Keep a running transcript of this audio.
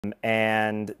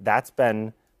And that's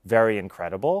been very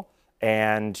incredible.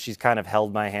 And she's kind of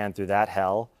held my hand through that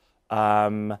hell.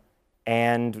 And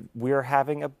we're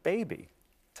having a baby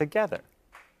together.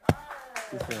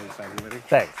 It's really exciting, buddy.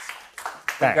 Thanks.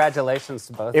 Congratulations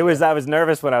to both. I was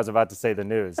nervous when I was about to say the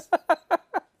news.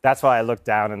 That's why I looked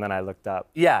down and then I looked up.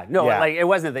 Yeah, no, like it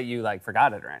wasn't that you like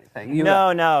forgot it or anything.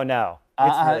 No.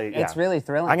 It's really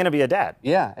thrilling. I'm gonna be a dad.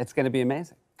 Yeah, it's gonna be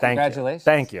amazing. Congratulations.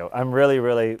 Thank you. I'm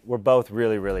we're both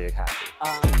really happy.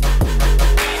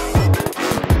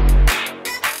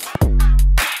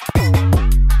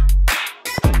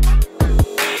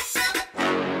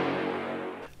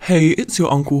 Hey, it's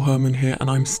your Uncle Herman here, and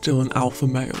I'm still an alpha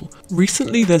male.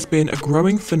 Recently, there's been a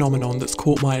growing phenomenon that's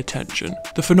caught my attention.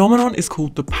 The phenomenon is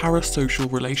called the parasocial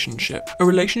relationship, a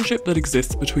relationship that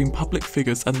exists between public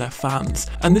figures and their fans.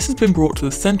 And this has been brought to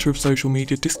the centre of social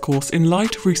media discourse in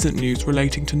light of recent news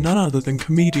relating to none other than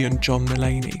comedian John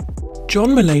Mulaney. John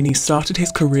Mulaney started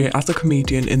his career as a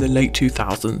comedian in the late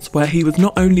 2000s, where he was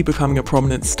not only becoming a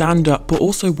prominent stand-up, but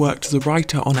also worked as a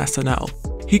writer on SNL.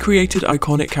 He created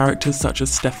iconic characters such as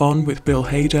Stefan with Bill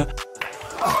Hader,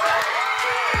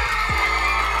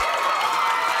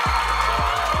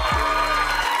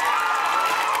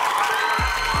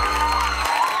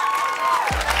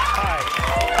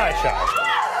 Hi,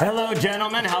 Shy. Hello,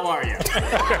 gentlemen. How are you?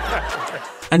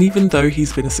 and even though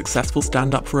he's been a successful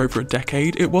stand-up for over a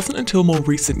decade, it wasn't until more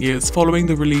recent years, following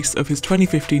the release of his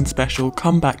 2015 special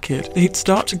Comeback Kid, that he'd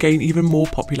start to gain even more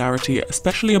popularity,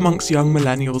 especially amongst young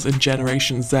millennials in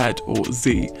Generation Z, or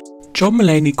Z. John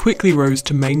Mulaney quickly rose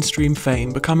to mainstream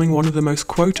fame, becoming one of the most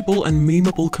quotable and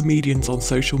memeable comedians on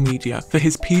social media for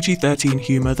his PG-13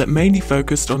 humour that mainly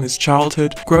focused on his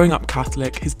childhood, growing up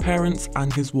Catholic, his parents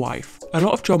and his wife. A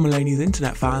lot of John Mulaney's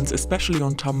internet fans, especially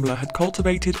on Tumblr, had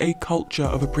cultivated a culture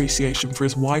of appreciation for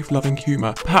his wife-loving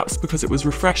humour, perhaps because it was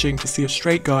refreshing to see a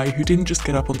straight guy who didn't just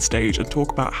get up on stage and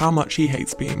talk about how much he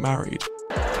hates being married.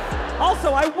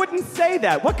 Also, I wouldn't say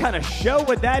that. What kind of show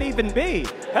would that even be?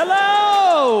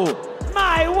 Hello!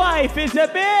 My wife is a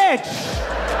bitch!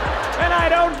 And I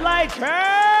don't like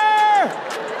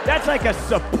her! That's like a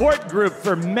support group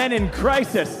for men in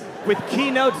crisis with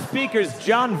keynote speakers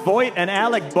John Voight and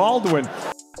Alec Baldwin.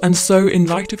 And so, in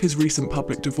light of his recent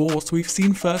public divorce, we've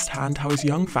seen firsthand how his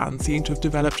young fans seem to have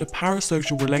developed a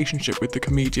parasocial relationship with the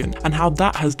comedian, and how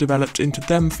that has developed into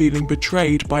them feeling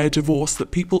betrayed by a divorce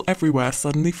that people everywhere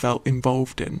suddenly felt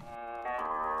involved in.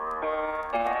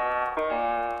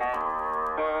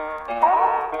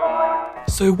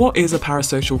 So what is a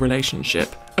parasocial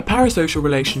relationship? A parasocial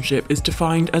relationship is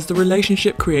defined as the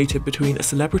relationship created between a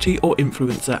celebrity or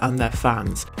influencer and their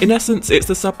fans. In essence, it's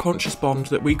the subconscious bond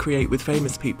that we create with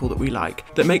famous people that we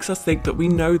like, that makes us think that we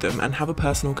know them and have a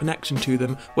personal connection to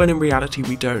them, when in reality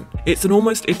we don't. It's an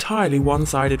almost entirely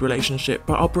one-sided relationship,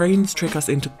 but our brains trick us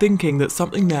into thinking that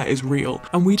something there is real,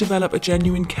 and we develop a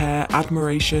genuine care,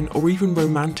 admiration, or even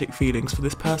romantic feelings for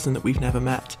this person that we've never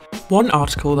met. One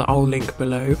article that I'll link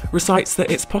below recites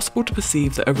that it's possible to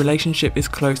perceive that a relationship is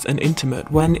close and intimate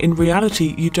when, in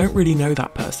reality, you don't really know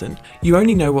that person. You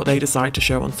only know what they decide to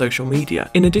show on social media.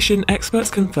 In addition, experts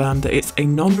confirm that it's a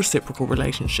non-reciprocal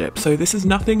relationship, so this is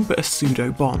nothing but a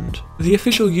pseudo-bond. The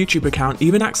official YouTube account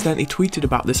even accidentally tweeted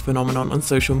about this phenomenon on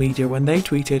social media when they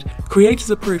tweeted,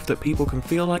 "Creators are proof that people can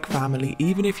feel like family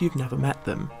even if you've never met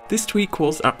them." This tweet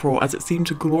caused uproar as it seemed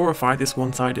to glorify this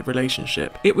one-sided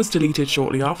relationship. It was deleted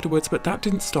shortly afterwards, but that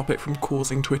didn't stop it from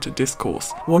causing Twitter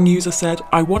discourse. One user said,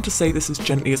 "I want to say this as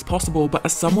gently as possible, but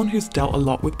as someone who's dealt a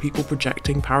lot with people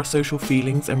projecting parasocial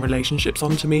feelings and relationships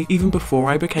onto me even before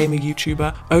I became a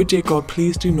YouTuber, oh dear God,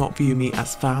 please do not view me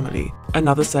as family."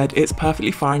 Another said, "It's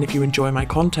perfectly fine if you enjoy my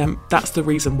content, that's the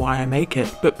reason why I make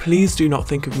it, but please do not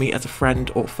think of me as a friend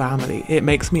or family. It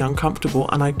makes me uncomfortable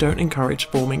and I don't encourage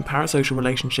forming parasocial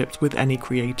relationships with any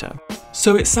creator."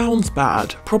 So it sounds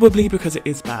bad, probably because it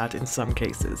is bad in some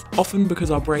cases, often because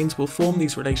our brains will form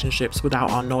these relationships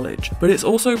without our knowledge, but it's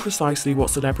also precisely what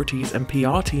celebrities and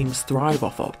PR teams thrive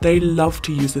off of. They love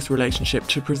to use this relationship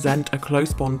to present a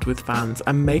close bond with fans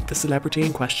and make the celebrity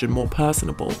in question more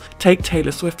personable. Take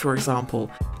Taylor Swift for example.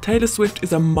 Taylor Swift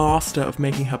is a master of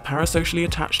making her parasocially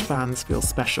attached fans feel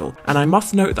special, and I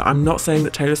must note that I'm not saying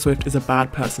that Taylor Swift is a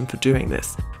bad person for doing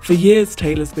this. For years,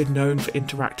 Taylor's been known for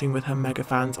interacting with her mega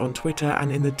fans on Twitter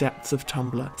and in the depths of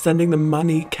Tumblr, sending them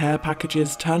money, care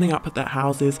packages, turning up at their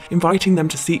houses, inviting them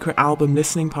to secret album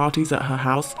listening parties at her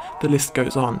house, the list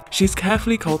goes on. She's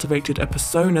carefully cultivated a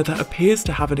persona that appears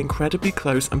to have an incredibly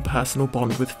close and personal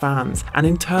bond with fans, and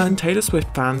in turn, Taylor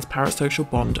Swift fans' parasocial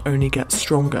bond only gets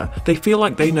stronger. They feel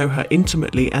like they know her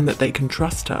intimately and that they can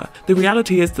trust her. The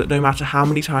reality is that no matter how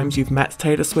many times you've met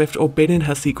Taylor Swift or been in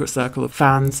her secret circle of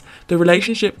fans, the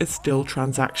relationship is still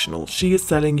transactional. She is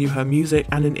selling you her music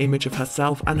and an image of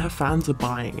herself, and her fans are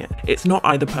buying it. It's not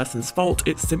either person's fault,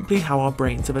 it's simply how our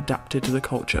brains have adapted to the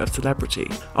culture of celebrity.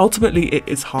 Ultimately, it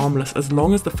is harmless as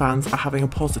long as the fans are having a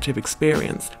positive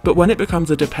experience, but when it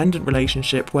becomes a dependent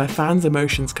relationship where fans'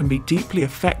 emotions can be deeply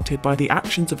affected by the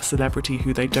actions of a celebrity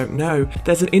who they don't know,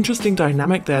 there's an interesting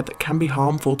dynamic there that can be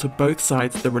harmful to both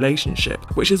sides of the relationship,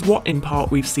 which is what in part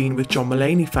we've seen with John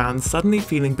Mulaney fans suddenly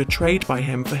feeling betrayed by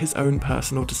him for his own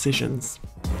personal decisions.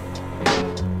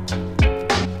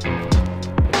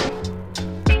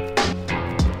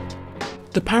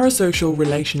 The parasocial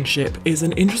relationship is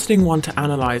an interesting one to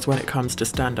analyse when it comes to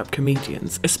stand-up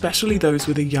comedians, especially those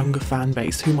with a younger fan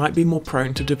base who might be more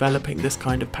prone to developing this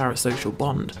kind of parasocial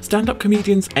bond. Stand-up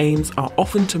comedians' aims are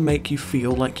often to make you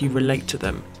feel like you relate to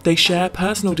them. They share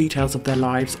personal details of their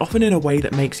lives, often in a way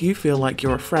that makes you feel like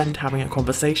you're a friend having a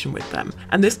conversation with them,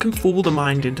 and this can fool the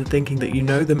mind into thinking that you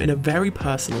know them in a very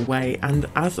personal way and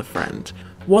as a friend.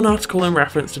 One article in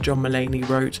reference to John Mulaney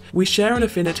wrote, "We share an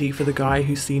affinity for the guy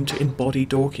who seemed to embody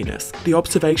dorkiness, the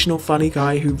observational funny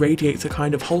guy who radiates a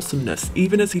kind of wholesomeness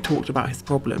even as he talked about his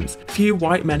problems. Few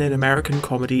white men in American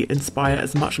comedy inspire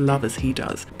as much love as he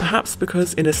does. Perhaps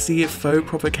because in a sea of faux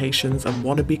provocations and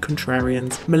wannabe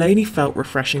contrarians, Mulaney felt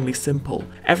refreshingly simple.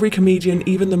 Every comedian,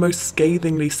 even the most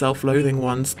scathingly self-loathing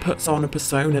ones, puts on a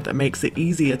persona that makes it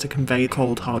easier to convey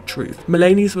cold hard truth.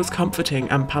 Mulaney's was comforting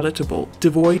and palatable,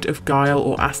 devoid of guile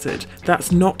or acid.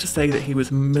 That's not to say that he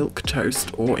was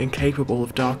milquetoast or incapable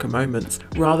of darker moments.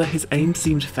 Rather, his aim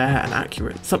seemed fair and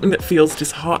accurate, something that feels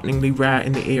dishearteningly rare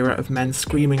in the era of men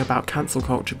screaming about cancel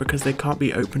culture because they can't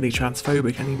be openly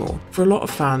transphobic anymore. For a lot of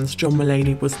fans, John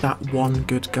Mulaney was that one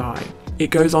good guy." It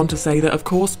goes on to say that of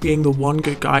course being the one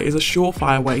good guy is a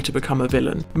surefire way to become a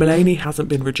villain. Mulaney hasn't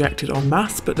been rejected en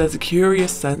masse, but there's a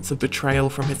curious sense of betrayal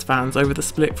from his fans over the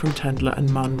split from Tendler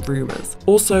and Munn rumours.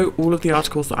 Also, all of the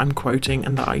articles that I'm quoting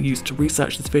and that I used to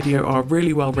research this video are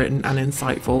really well written and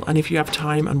insightful, and if you have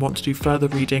time and want to do further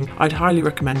reading, I'd highly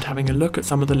recommend having a look at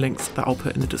some of the links that I'll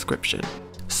put in the description.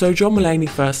 So John Mulaney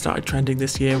first started trending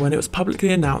this year when it was publicly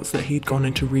announced that he'd gone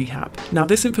into rehab. Now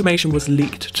this information was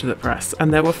leaked to the press,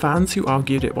 and there were fans who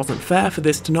argued it wasn't fair for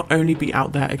this to not only be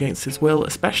out there against his will,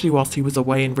 especially whilst he was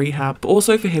away in rehab, but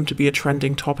also for him to be a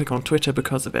trending topic on Twitter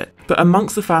because of it. But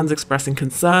amongst the fans expressing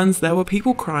concerns, there were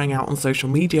people crying out on social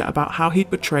media about how he'd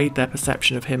betrayed their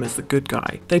perception of him as the good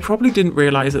guy. They probably didn't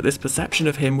realise that this perception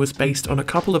of him was based on a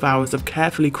couple of hours of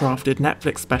carefully crafted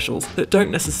Netflix specials that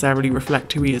don't necessarily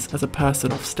reflect who he is as a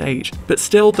person off stage. But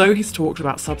still, though he's talked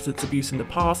about substance abuse in the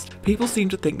past, people seem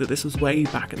to think that this was way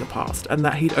back in the past and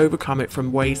that he'd overcome it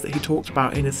from ways that he talked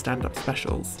about in his stand-up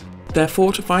specials.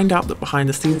 Therefore, to find out that behind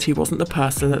the scenes he wasn't the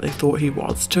person that they thought he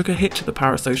was took a hit to the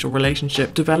parasocial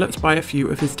relationship developed by a few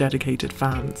of his dedicated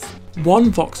fans.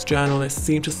 One Vox journalist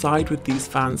seemed to side with these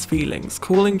fans' feelings,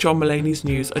 calling John Mulaney's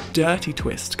news a dirty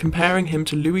twist, comparing him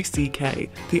to Louis C.K.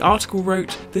 The article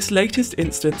wrote, "This latest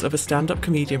instance of a stand-up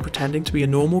comedian pretending to be a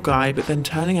normal guy but then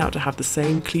turning out to have the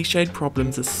same cliched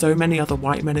problems as so many other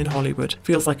white men in Hollywood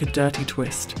feels like a dirty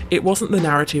twist. It wasn't the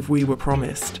narrative we were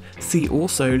promised." See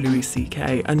also Louis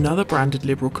C.K., another branded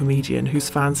liberal comedian whose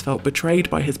fans felt betrayed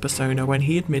by his persona when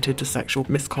he admitted to sexual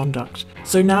misconduct.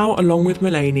 So now, along with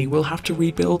Mulaney, we'll have to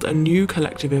rebuild a new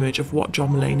collective image of what John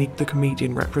Mulaney the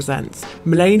comedian represents.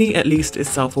 Mulaney at least is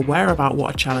self-aware about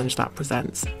what a challenge that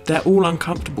presents. "They're all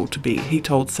uncomfortable to be," he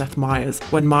told Seth Meyers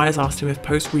when Meyers asked him if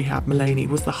post-rehab Mulaney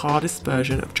was the hardest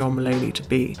version of John Mulaney to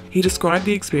be. He described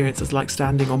the experience as like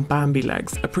standing on Bambi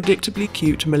legs, a predictably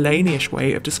cute Mulaney-ish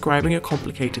way of describing a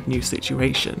complicated new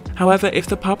situation. However, if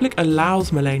the public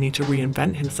allows Mulaney to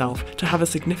reinvent himself, to have a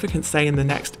significant say in the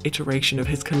next iteration of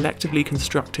his collectively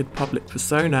constructed public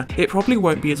persona, it probably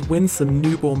won't be as winsome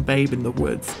newborn babe in the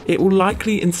woods. It will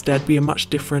likely instead be a much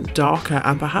different, darker,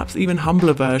 and perhaps even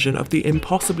humbler version of the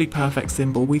impossibly perfect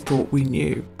symbol we thought we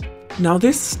knew. Now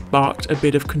this sparked a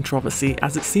bit of controversy,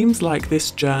 as it seems like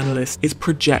this journalist is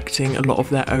projecting a lot of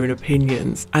their own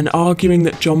opinions and arguing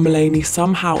that John Mulaney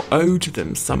somehow owed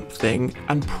them something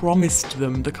and promised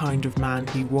them the kind of man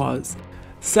he was.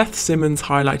 Seth Simmons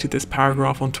highlighted this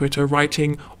paragraph on Twitter,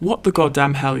 writing, "What the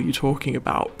goddamn hell are you talking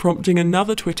about?" prompting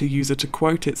another Twitter user to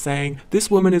quote it saying,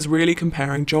 "This woman is really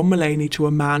comparing John Mulaney to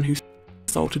a man who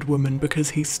assaulted women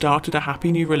because he started a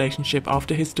happy new relationship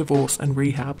after his divorce and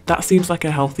rehab. That seems like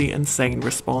a healthy and sane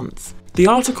response." The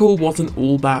article wasn't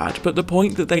all bad, but the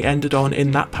point that they ended on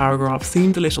in that paragraph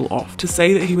seemed a little off. To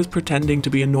say that he was pretending to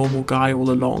be a normal guy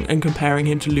all along and comparing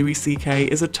him to Louis CK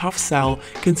is a tough sell,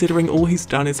 considering all he's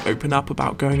done is open up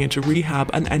about going into rehab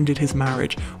and ended his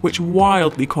marriage, which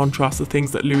wildly contrasts the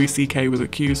things that Louis CK was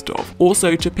accused of.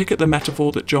 Also, to pick at the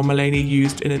metaphor that John Mulaney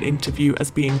used in an interview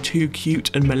as being too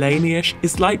cute and Mulaney-ish,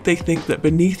 it's like they think that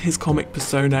beneath his comic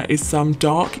persona is some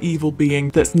dark evil being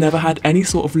that's never had any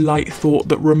sort of light thought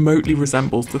that remotely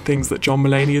resembles the things that John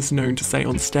Mulaney is known to say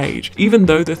on stage, even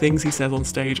though the things he says on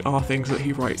stage are things that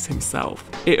he writes himself.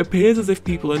 It appears as if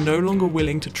people are no longer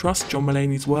willing to trust John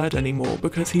Mulaney's word anymore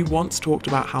because he once talked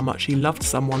about how much he loved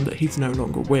someone that he's no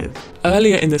longer with.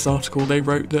 Earlier in this article they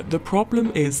wrote that the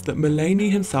problem is that Mulaney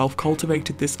himself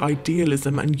cultivated this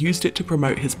idealism and used it to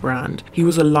promote his brand. He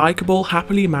was a likeable,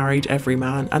 happily married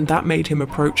everyman, and that made him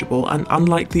approachable and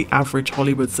unlike the average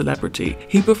Hollywood celebrity.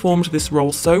 He performed this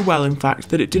role so well in fact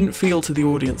that it didn't feel to the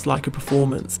audience like a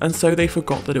performance, and so they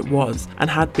forgot that it was, and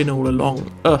had been all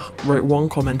along. Ugh, wrote one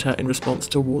commenter in response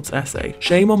to Ward's essay.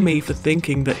 Shame on me for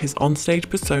thinking that his onstage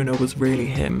persona was really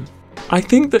him. I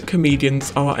think that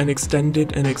comedians are an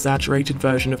extended and exaggerated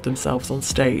version of themselves on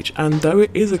stage, and though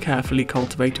it is a carefully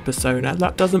cultivated persona,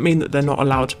 that doesn't mean that they're not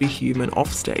allowed to be human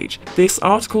off stage. This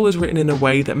article is written in a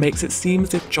way that makes it seem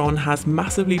as if John has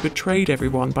massively betrayed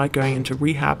everyone by going into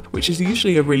rehab, which is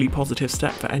usually a really positive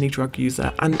step for any drug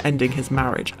user, and ending his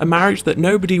marriage. A marriage that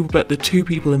nobody but the two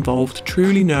people involved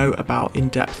truly know about in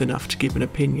depth enough to give an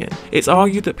opinion. It's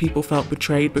argued that people felt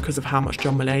betrayed because of how much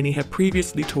John Mulaney had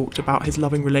previously talked about his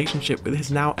loving relationship with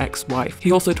his now ex-wife.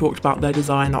 He also talked about their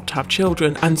desire not to have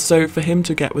children, and so for him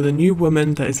to get with a new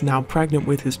woman that is now pregnant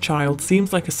with his child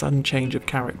seems like a sudden change of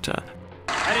character.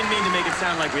 I didn't mean to make it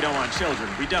sound like we don't want children.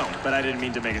 We don't, but I didn't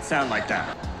mean to make it sound like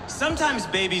that. Sometimes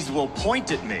babies will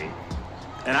point at me,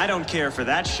 and I don't care for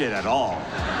that shit at all.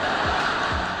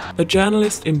 A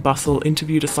journalist in Bustle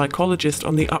interviewed a psychologist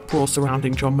on the uproar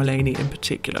surrounding John Mulaney in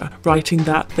particular, writing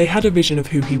that they had a vision of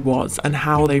who he was and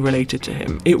how they related to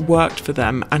him. It worked for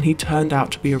them and he turned out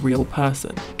to be a real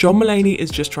person. John Mulaney is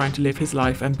just trying to live his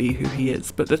life and be who he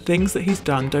is, but the things that he's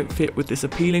done don't fit with this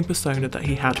appealing persona that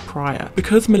he had prior.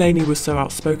 Because Mulaney was so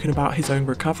outspoken about his own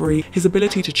recovery, his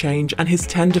ability to change, and his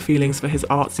tender feelings for his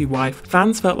artsy wife,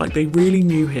 fans felt like they really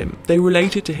knew him. They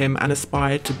related to him and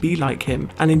aspired to be like him,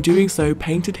 and in doing so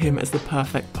painted him as the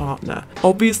perfect partner.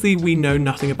 Obviously we know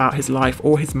nothing about his life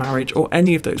or his marriage or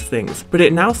any of those things, but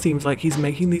it now seems like he's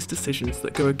making these decisions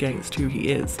that go against who he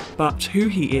is. But who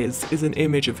he is an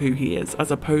image of who he is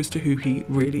as opposed to who he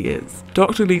really is.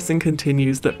 Dr. Leeson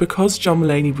continues that because John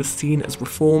Mulaney was seen as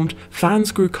reformed,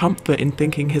 fans grew comfort in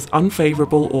thinking his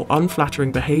unfavourable or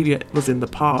unflattering behaviour was in the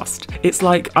past. It's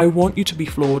like, I want you to be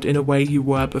flawed in a way you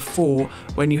were before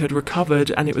when you had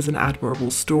recovered and it was an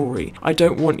admirable story. I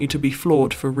don't want you to be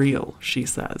flawed for real, she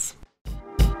says.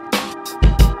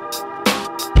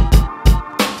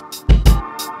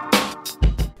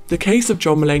 The case of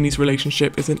John Mulaney's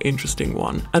relationship is an interesting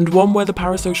one, and one where the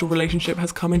parasocial relationship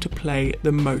has come into play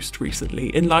the most recently,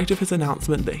 in light of his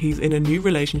announcement that he's in a new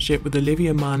relationship with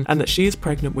Olivia Munn and that she is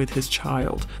pregnant with his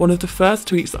child. One of the first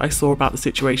tweets that I saw about the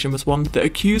situation was one that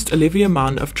accused Olivia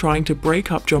Munn of trying to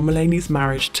break up John Mulaney's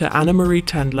marriage to Anna Marie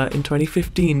Tendler in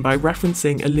 2015 by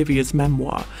referencing Olivia's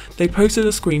memoir. They posted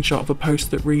a screenshot of a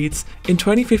post that reads, "In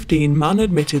 2015, Munn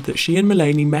admitted that she and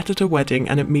Mulaney met at a wedding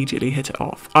and immediately hit it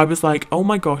off. I was like, oh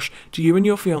my gosh, do you and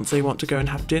your fiance want to go and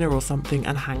have dinner or something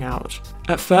and hang out?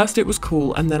 At first it was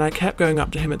cool, and then I kept going up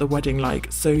to him at the wedding like,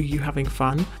 so you having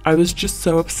fun? I was just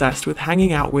so obsessed with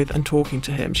hanging out with and talking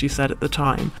to him," she said at the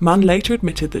time. Munn later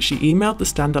admitted that she emailed the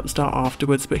stand-up star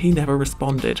afterwards, but he never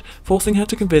responded, forcing her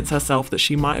to convince herself that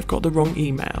she might have got the wrong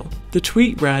email. The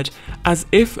tweet read, "As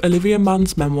if Olivia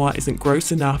Munn's memoir isn't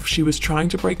gross enough, she was trying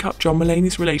to break up John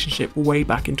Mulaney's relationship way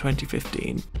back in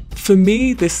 2015. For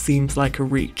me, this seems like a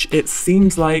reach. It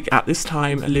seems like at this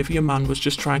time, Olivia Munn was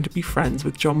just trying to be friends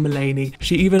with John Mulaney.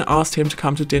 She even asked him to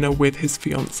come to dinner with his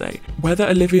fiancée. Whether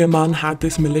Olivia Munn had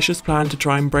this malicious plan to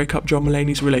try and break up John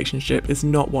Mulaney's relationship is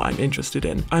not what I'm interested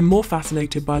in. I'm more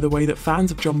fascinated by the way that fans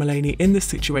of John Mulaney in this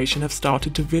situation have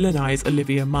started to villainize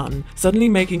Olivia Munn, suddenly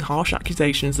making harsh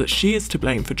accusations that she is to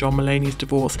blame for John Mulaney's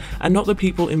divorce and not the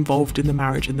people involved in the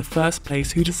marriage in the first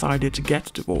place who decided to get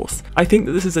a divorce. I think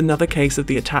that this is another case of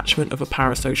the attachment of a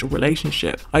parasocial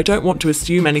relationship. I don't want to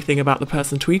assume assume anything about the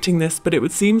person tweeting this, but it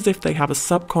would seem as if they have a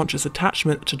subconscious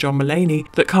attachment to John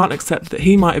Mulaney that can't accept that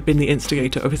he might have been the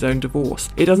instigator of his own divorce.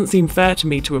 It doesn't seem fair to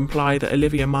me to imply that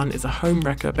Olivia Munn is a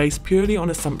homewrecker based purely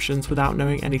on assumptions without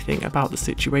knowing anything about the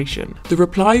situation. The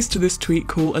replies to this tweet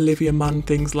call Olivia Munn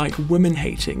things like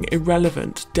woman-hating,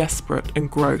 irrelevant, desperate,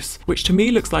 and gross, which to me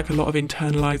looks like a lot of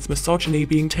internalized misogyny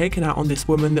being taken out on this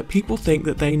woman that people think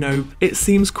that they know. It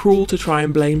seems cruel to try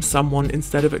and blame someone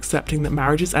instead of accepting that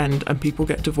marriages end and people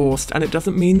get divorced, and it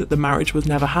doesn't mean that the marriage was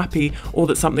never happy or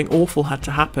that something awful had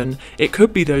to happen. It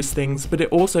could be those things, but it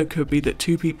also could be that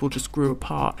two people just grew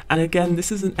apart. And again,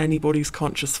 this isn't anybody's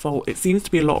conscious fault. It seems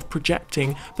to be a lot of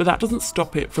projecting, but that doesn't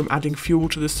stop it from adding fuel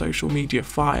to the social media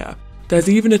fire. There's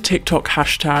even a TikTok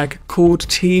hashtag called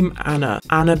Team Anna,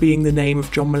 Anna being the name of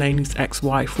John Mulaney's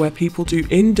ex-wife, where people do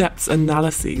in-depth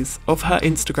analyses of her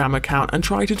Instagram account and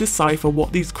try to decipher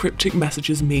what these cryptic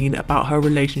messages mean about her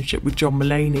relationship with John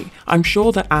Mulaney. I'm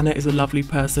sure that Anna is a lovely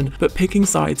person, but picking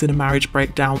sides in a marriage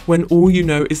breakdown when all you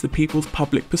know is the people's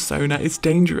public persona is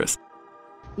dangerous.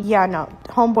 Yeah, no,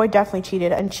 homeboy definitely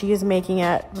cheated, and she is making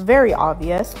it very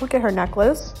obvious. Look at her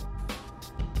necklace.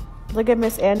 Look at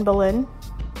Miss Anne Boleyn.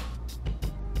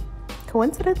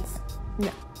 Coincidence? No.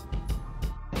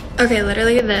 Okay,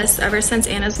 literally this, ever since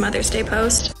Anna's Mother's Day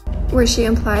post, where she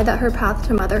implied that her path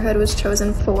to motherhood was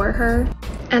chosen for her,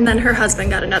 and then her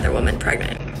husband got another woman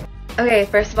pregnant. Okay,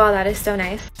 first of all, that is so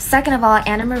nice. Second of all,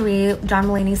 Anna Marie, John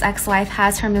Mulaney's ex-wife,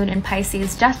 has her moon in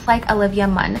Pisces, just like Olivia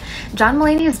Munn. John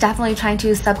Mulaney is definitely trying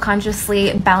to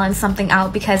subconsciously balance something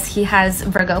out because he has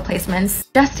Virgo placements.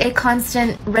 Just a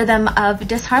constant rhythm of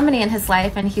disharmony in his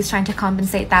life, and he's trying to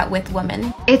compensate that with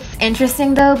women. It's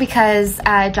interesting though, because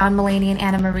John Mulaney and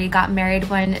Anna Marie got married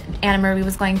when Anna Marie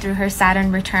was going through her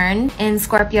Saturn return in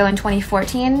Scorpio in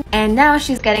 2014, and now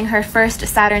she's getting her first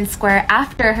Saturn square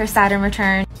after her Saturn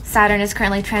return. Saturn is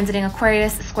currently transiting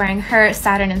Aquarius, squaring her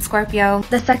Saturn in Scorpio.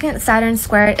 The second Saturn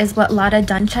square is what Lada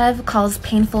Dunchev calls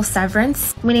painful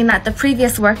severance, meaning that the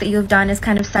previous work that you've done is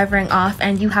kind of severing off,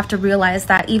 and you have to realize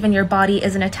that even your body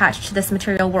isn't attached to this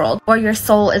material world, or your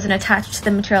soul isn't attached to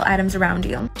the material items around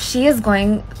you. She is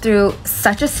going through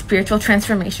such a spiritual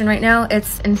transformation right now,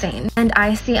 it's insane. And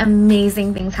I see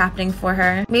amazing things happening for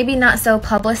her. Maybe not so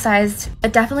publicized,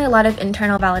 but definitely a lot of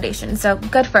internal validation, so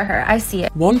good for her, I see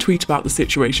it. One tweet about the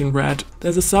situation read,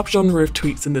 "There's a subgenre of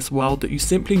tweets in this world that you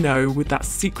simply know with that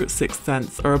secret sixth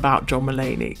sense are about John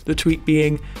Mulaney." The tweet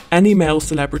being, "Any male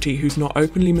celebrity who's not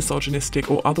openly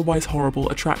misogynistic or otherwise horrible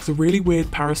attracts a really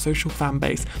weird parasocial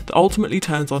fanbase that ultimately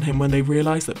turns on him when they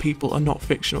realise that people are not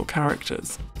fictional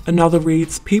characters." Another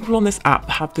reads, "People on this app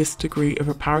have this degree of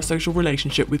a parasocial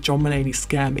relationship with John Mulaney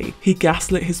scare me. He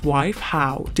gaslit his wife?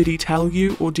 How? Did he tell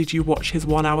you, or did you watch his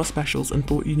 1 hour specials and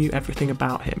thought you knew everything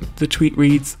about him?" The tweet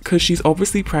reads, "'Cause she's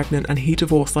obviously pregnant and he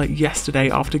divorced like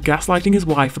yesterday after gaslighting his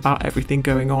wife about everything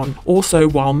going on. Also,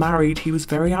 while married, he was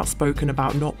very outspoken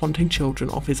about not wanting children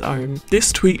of his own."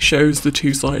 This tweet shows the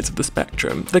two sides of the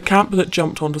spectrum. The camp that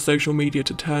jumped onto social media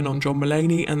to turn on John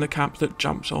Mulaney and the camp that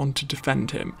jumped on to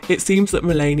defend him. It seems that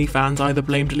Mulaney fans either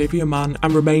blamed Olivia Munn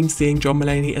and remained seeing John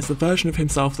Mulaney as the version of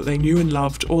himself that they knew and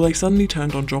loved, or they suddenly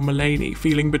turned on John Mulaney,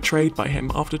 feeling betrayed by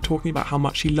him after talking about how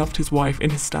much he loved his wife in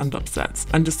his stand-up sets,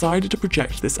 and decided to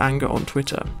project this anger on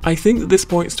Twitter. I think that this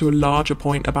points to a larger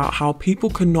point about how people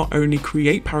can not only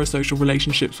create parasocial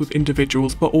relationships with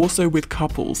individuals, but also with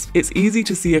couples. It's easy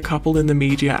to see a couple in the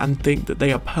media and think that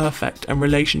they are perfect and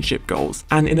relationship goals,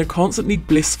 and in a constantly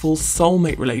blissful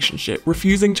soulmate relationship,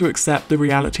 refusing to accept the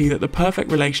reality that the perfect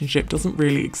relationship doesn't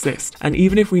really exist. And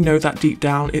even if we know that deep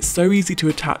down, it's so easy to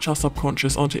attach our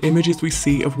subconscious onto images we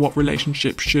see of what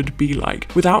relationships should be like,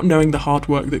 without knowing the hard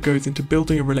work that goes into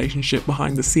building a relationship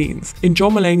behind the scenes. In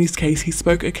John Mulaney's case, he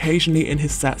spoke occasionally in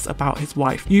his sets about his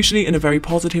wife, usually in a very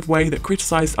positive way that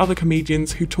criticised other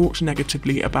comedians who talked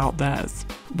negatively about theirs.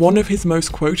 One of his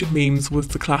most quoted memes was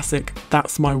the classic,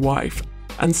 "That's my wife."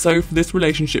 And so for this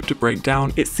relationship to break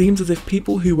down, it seems as if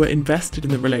people who were invested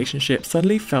in the relationship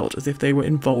suddenly felt as if they were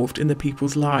involved in the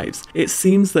people's lives. It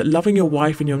seems that loving your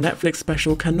wife in your Netflix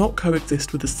special cannot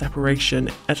coexist with a separation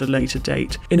at a later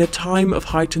date. In a time of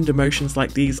heightened emotions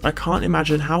like these, I can't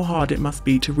imagine how hard it must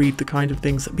be to read the kind of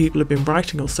things that people have been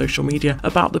writing on social media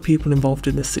about the people involved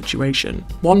in this situation.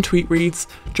 One tweet reads,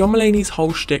 "John Mulaney's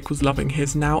whole shtick was loving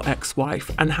his now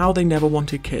ex-wife and how they never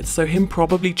wanted kids, so him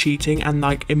probably cheating and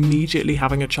like immediately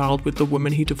having a child with the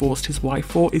woman he divorced his wife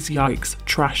for is yikes,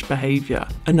 trash behaviour."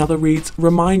 Another reads,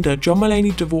 "Reminder, John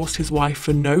Mulaney divorced his wife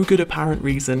for no good apparent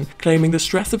reason, claiming the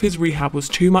stress of his rehab was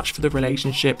too much for the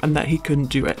relationship and that he couldn't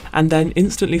do it, and then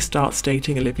instantly starts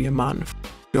dating Olivia Munn."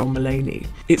 John Mulaney.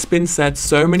 It's been said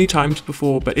so many times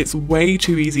before, but it's way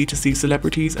too easy to see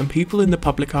celebrities and people in the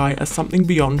public eye as something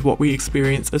beyond what we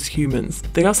experience as humans.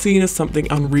 They are seen as something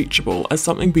unreachable, as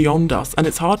something beyond us, and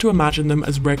it's hard to imagine them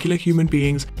as regular human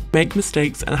beings who make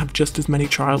mistakes and have just as many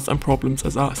trials and problems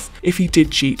as us. If he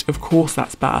did cheat, of course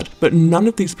that's bad, but none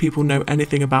of these people know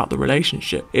anything about the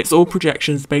relationship. It's all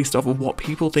projections based off of what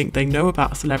people think they know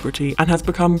about a celebrity, and has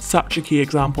become such a key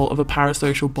example of a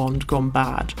parasocial bond gone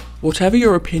bad. Whatever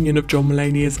your opinion of John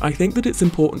Mulaney is, I think that it's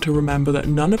important to remember that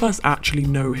none of us actually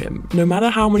know him. No matter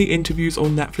how many interviews or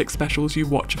Netflix specials you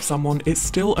watch of someone, it's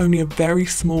still only a very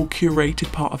small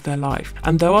curated part of their life.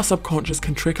 And though our subconscious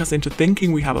can trick us into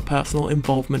thinking we have a personal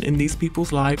involvement in these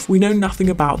people's lives, we know nothing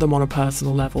about them on a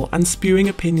personal level, and spewing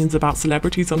opinions about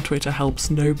celebrities on Twitter helps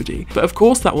nobody. But of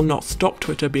course that will not stop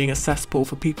Twitter being a cesspool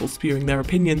for people spewing their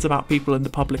opinions about people in the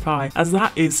public eye, as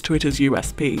that is Twitter's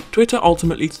USP. Twitter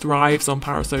ultimately thrives on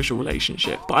parasocial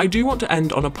relationship. But I do want to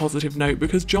end on a positive note,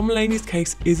 because John Mulaney's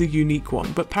case is a unique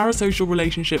one, but parasocial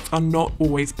relationships are not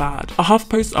always bad. A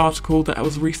HuffPost article that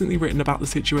was recently written about the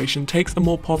situation takes a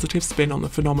more positive spin on the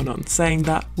phenomenon, saying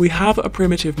that we have a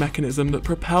primitive mechanism that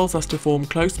propels us to form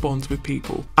close bonds with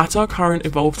people. At our current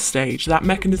evolved stage, that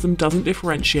mechanism doesn't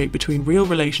differentiate between real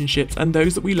relationships and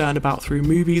those that we learn about through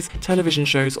movies, television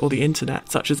shows, or the internet,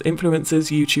 such as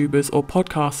influencers, YouTubers, or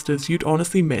podcasters you'd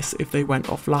honestly miss if they went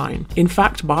offline. In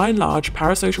fact, by and large,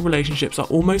 parasocial relationships are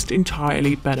almost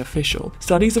entirely beneficial.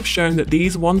 Studies have shown that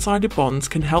these one-sided bonds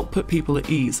can help put people at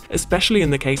ease, especially in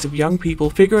the case of young people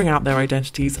figuring out their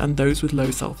identities and those with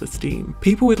low self-esteem.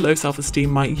 People with low self-esteem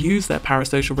might use their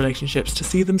parasocial relationships to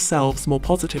see themselves more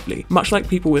positively, much like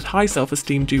people with high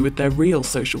self-esteem do with their real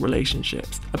social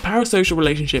relationships. A parasocial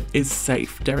relationship is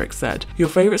safe, Derek said. Your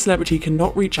favourite celebrity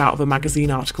cannot reach out of a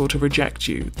magazine article to reject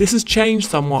you. This has changed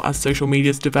somewhat as social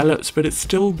media's developed, but it's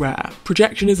still rare.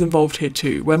 Projection is involved here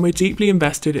too. When we're deeply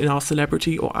invested in our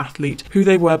celebrity or athlete, who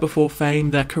they were before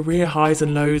fame, their career highs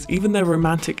and lows, even their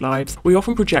romantic lives, we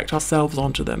often project ourselves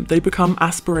onto them. They become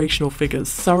aspirational figures,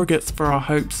 surrogates for our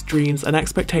hopes, dreams, and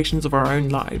expectations of our own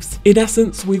lives. In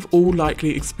essence, we've all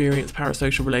likely experienced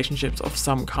parasocial relationships of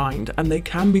some kind, and they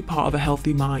can be part of a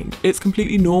healthy mind. It's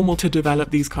completely normal to develop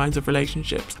these kinds of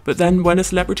relationships, but then when a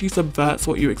celebrity subverts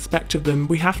what you expect of them,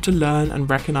 we have to learn and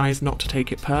recognise not to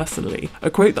take it personally.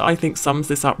 A quote that I think sums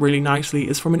this up really nicely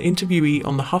is from an interviewee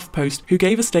on the HuffPost who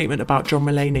gave a statement about John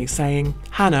Mulaney, saying,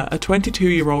 "Hannah, a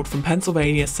 22-year-old from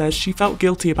Pennsylvania, says she felt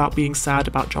guilty about being sad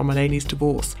about John Mulaney's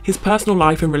divorce. His personal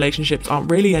life and relationships aren't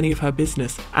really any of her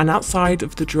business, and outside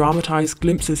of the dramatised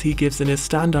glimpses he gives in his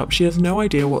stand-up, she has no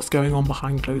idea what's going on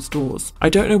behind closed doors. I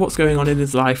don't know what's going on in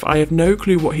his life, I have no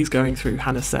clue what he's going through,"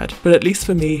 Hannah said. "But at least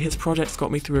for me, his projects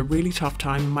got me through a really tough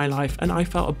time in my life, and I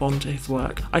felt a bond to his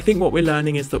work. I think what we're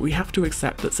learning is that we have to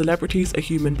accept that celebrities are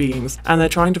human beings, and they're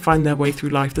trying to find their way through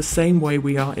life the same way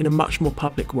we are, in a much more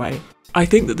public way." I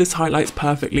think that this highlights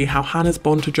perfectly how Hannah's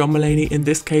bond to John Mulaney in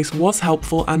this case was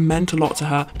helpful and meant a lot to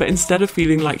her, but instead of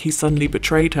feeling like he suddenly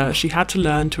betrayed her, she had to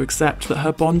learn to accept that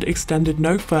her bond extended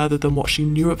no further than what she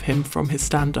knew of him from his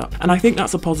stand-up. And I think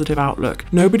that's a positive outlook.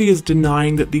 Nobody is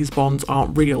denying that these bonds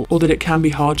aren't real, or that it can be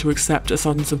hard to accept a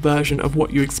sudden subversion of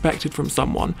what you expected from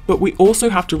someone, but we also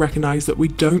have to recognise that we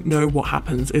don't know what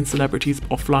happens in celebrities'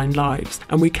 offline lives,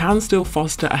 and we can still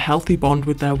foster a healthy bond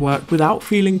with their work without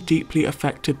feeling deeply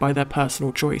affected by their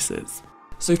personal choices.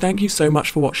 So thank you so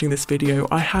much for watching this video.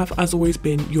 I have, as always,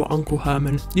 been your Uncle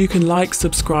Herman. You can like,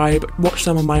 subscribe, watch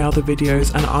some of my other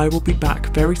videos, and I will be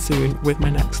back very soon with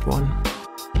my next one.